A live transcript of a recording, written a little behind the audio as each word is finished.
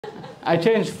I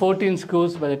changed 14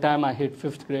 schools by the time I hit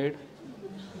 5th grade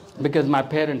because my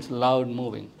parents loved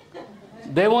moving.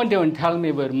 They won't even tell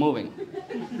me we're moving.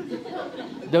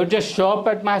 They would just show up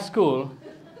at my school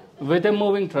with a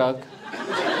moving truck,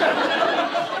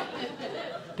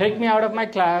 take me out of my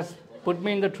class, put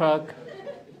me in the truck,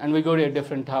 and we go to a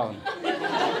different town.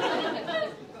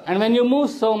 And when you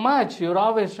move so much, you're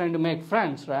always trying to make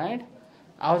friends, right?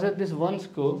 I was at this one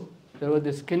school. There was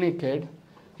this skinny kid.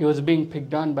 He was being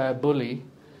picked on by a bully.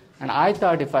 And I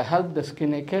thought if I helped the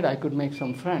skinny kid, I could make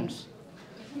some friends.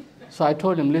 So I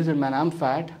told him, listen, man, I'm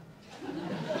fat.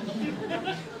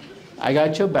 I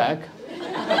got your back.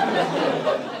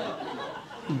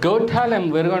 Go tell him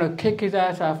we're going to kick his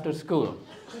ass after school.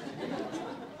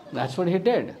 That's what he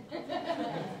did.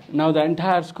 Now the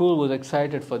entire school was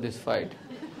excited for this fight.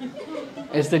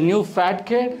 It's the new fat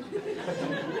kid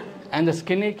and the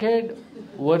skinny kid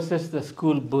versus the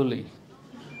school bully.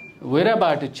 We're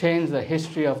about to change the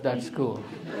history of that school.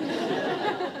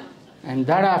 And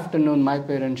that afternoon, my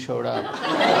parents showed up.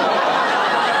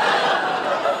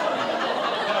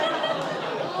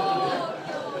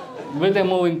 With a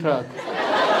moving truck.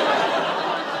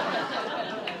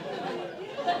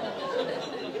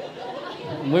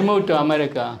 We moved to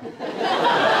America.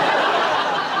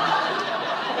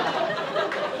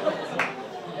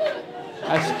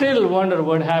 I still wonder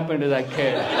what happened to that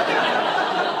kid.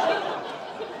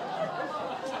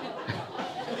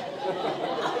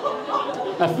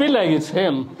 I feel like it's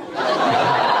him.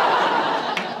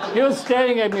 He was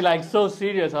staring at me like so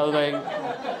serious. I was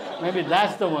like, maybe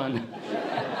that's the one.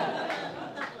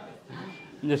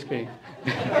 I'm just kidding.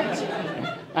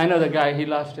 I know the guy, he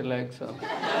lost a leg, so.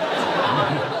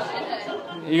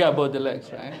 You got both the legs,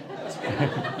 right?